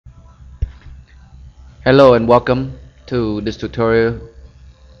Hello and welcome to this tutorial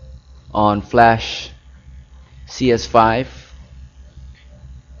on Flash CS5.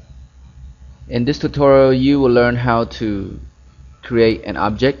 In this tutorial you will learn how to create an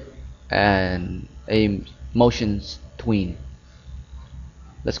object and a motion tween.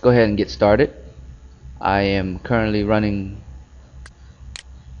 Let's go ahead and get started. I am currently running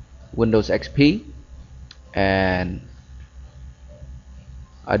Windows XP and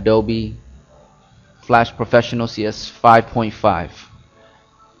Adobe Flash Professional CS5.5.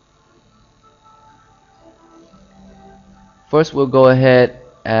 First we'll go ahead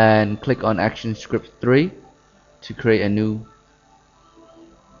and click on Action Script 3 to create a new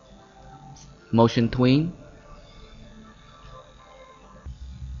motion tween.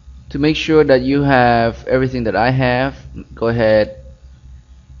 To make sure that you have everything that I have, go ahead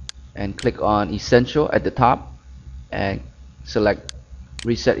and click on Essential at the top and select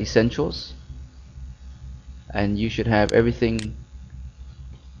Reset Essentials, and you should have everything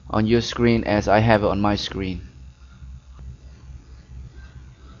on your screen as I have it on my screen.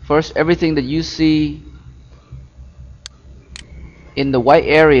 First, everything that you see in the white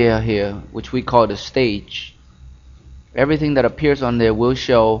area here, which we call the stage, everything that appears on there will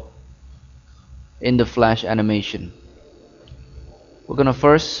show in the Flash animation. We're gonna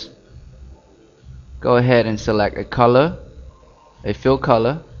first go ahead and select a color, a fill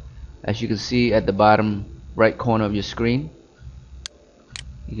color, as you can see at the bottom right corner of your screen.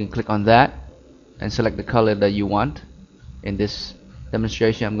 You can click on that and select the color that you want. In this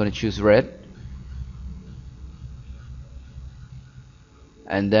demonstration I'm going to choose red,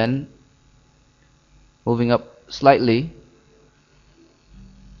 and then moving up slightly,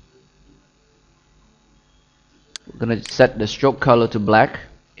 we're going to set the stroke color to black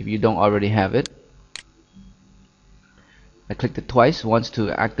if you don't already have it. I clicked it twice, once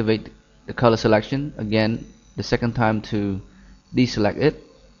to activate the color selection, again the second time to deselect it.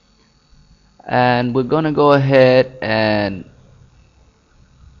 And we're gonna go ahead and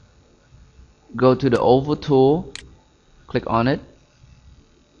go to the oval tool, click on it,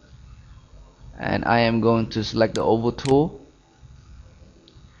 and I am going to select the oval tool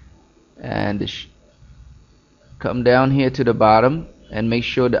and come down here to the bottom and make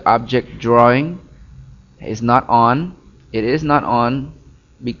sure the object drawing is not on. It is not on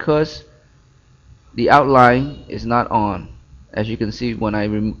because the outline is not on. As you can see, when I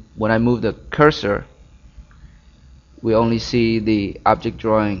move the cursor, we only see the object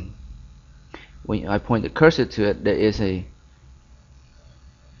drawing. When I point the cursor to it, there is a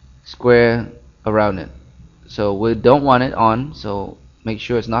square around it. So we don't want it on, so make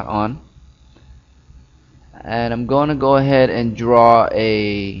sure it's not on. And I'm going to go ahead and draw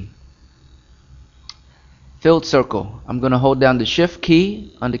a filled circle. I'm going to hold down the shift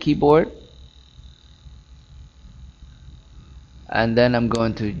key on the keyboard, and then I'm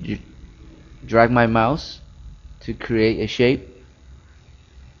going to drag my mouse to create a shape,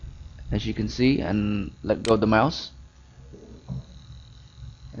 as you can see, and let go of the mouse,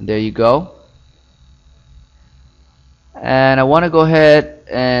 and there you go. And I want to go ahead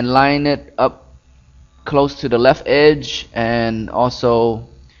and line it up close to the left edge, and also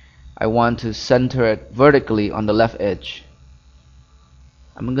I want to center it vertically on the left edge.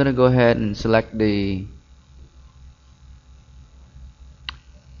 I'm gonna go ahead and select the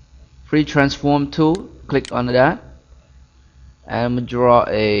free transform tool, click on that, and I'm gonna draw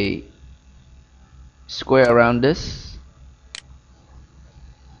a square around this.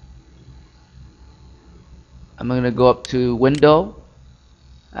 I'm gonna go up to window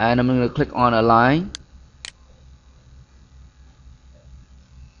and I'm gonna click on align,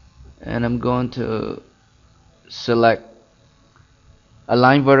 and I'm going to select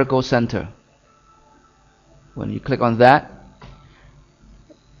align vertical center. When you click on that,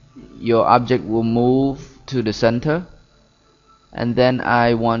 your object will move to the center, and then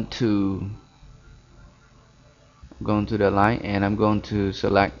I want to go into the line and I'm going to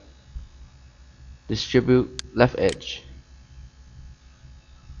select distribute left edge.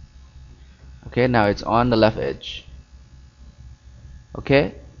 Okay, now it's on the left edge.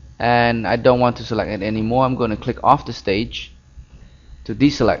 Okay, and I don't want to select it anymore. I'm going to click off the stage to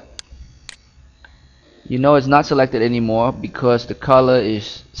deselect. You know it's not selected anymore because the color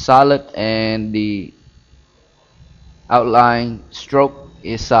is solid and the outline stroke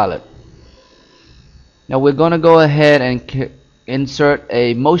is solid. Now we're going to go ahead and insert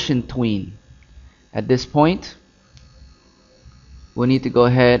a motion tween. At this point, we need to go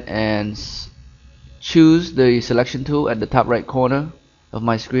ahead and choose the selection tool at the top right corner of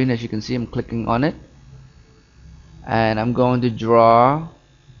my screen. As you can see, I'm clicking on it, and I'm going to draw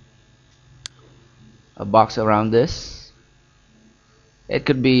a box around this. It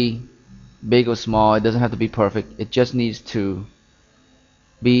could be big or small, it doesn't have to be perfect, it just needs to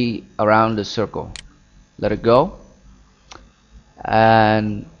be around the circle. Let it go,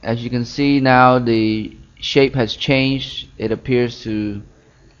 and as you can see now the shape has changed. It appears to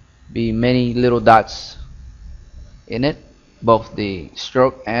be many little dots in it, both the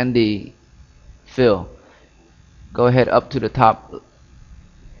stroke and the fill. Go ahead up to the top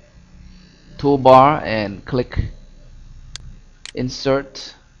toolbar and click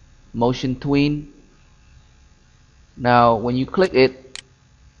Insert Motion Tween. Now when you click it,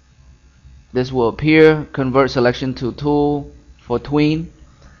 this will appear. Convert selection to tool for tween.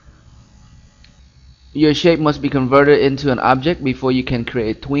 Your shape must be converted into an object before you can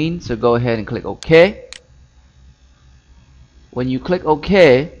create tween, so go ahead and click OK. When you click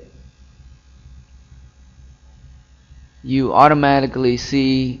OK, you automatically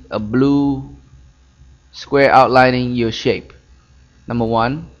see a blue square outlining your shape. Number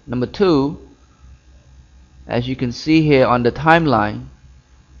one. Number two, as you can see here on the timeline,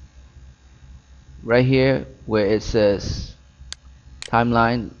 right here where it says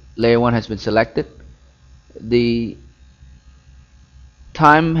timeline, layer 1 has been selected, the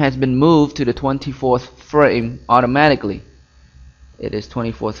time has been moved to the 24th frame automatically. It is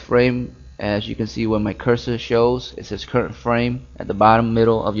 24th frame. As you can see where my cursor shows, it says current frame at the bottom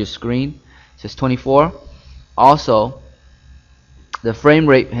middle of your screen. It says 24. Also, the frame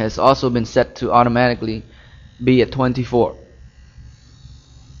rate has also been set to automatically be at 24.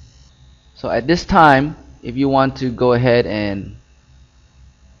 So at this time, if you want to go ahead and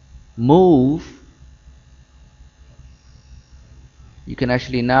move, you can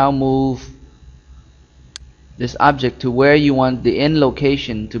actually now move this object to where you want the end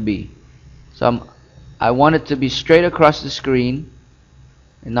location to be. So I want it to be straight across the screen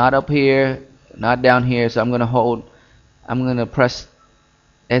and not up here, not down here. So I'm going to press,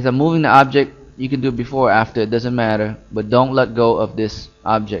 as I'm moving the object, you can do it before or after, it doesn't matter, but don't let go of this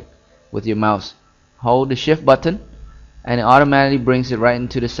object with your mouse. Hold the shift button and it automatically brings it right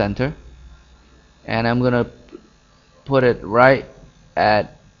into the center, and I'm going to put it right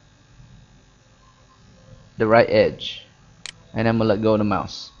at the right edge, and I'm going to let go of the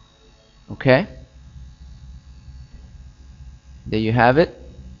mouse. Okay, there you have it.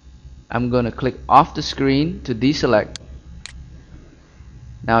 I'm going to click off the screen to deselect.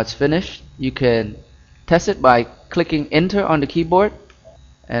 Now it's finished. You can test it by clicking enter on the keyboard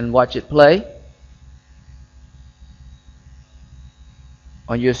and watch it play.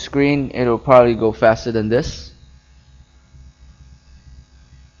 On your screen it'll probably go faster than this.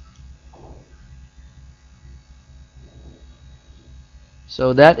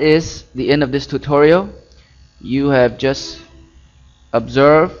 So that is the end of this tutorial. You have just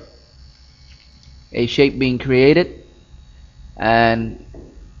observed a shape being created and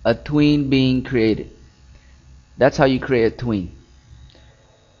a tween being created. That's how you create a tween.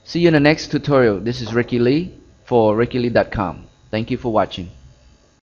 See you in the next tutorial. This is Ricky Ly for RickyLy.com. Thank you for watching.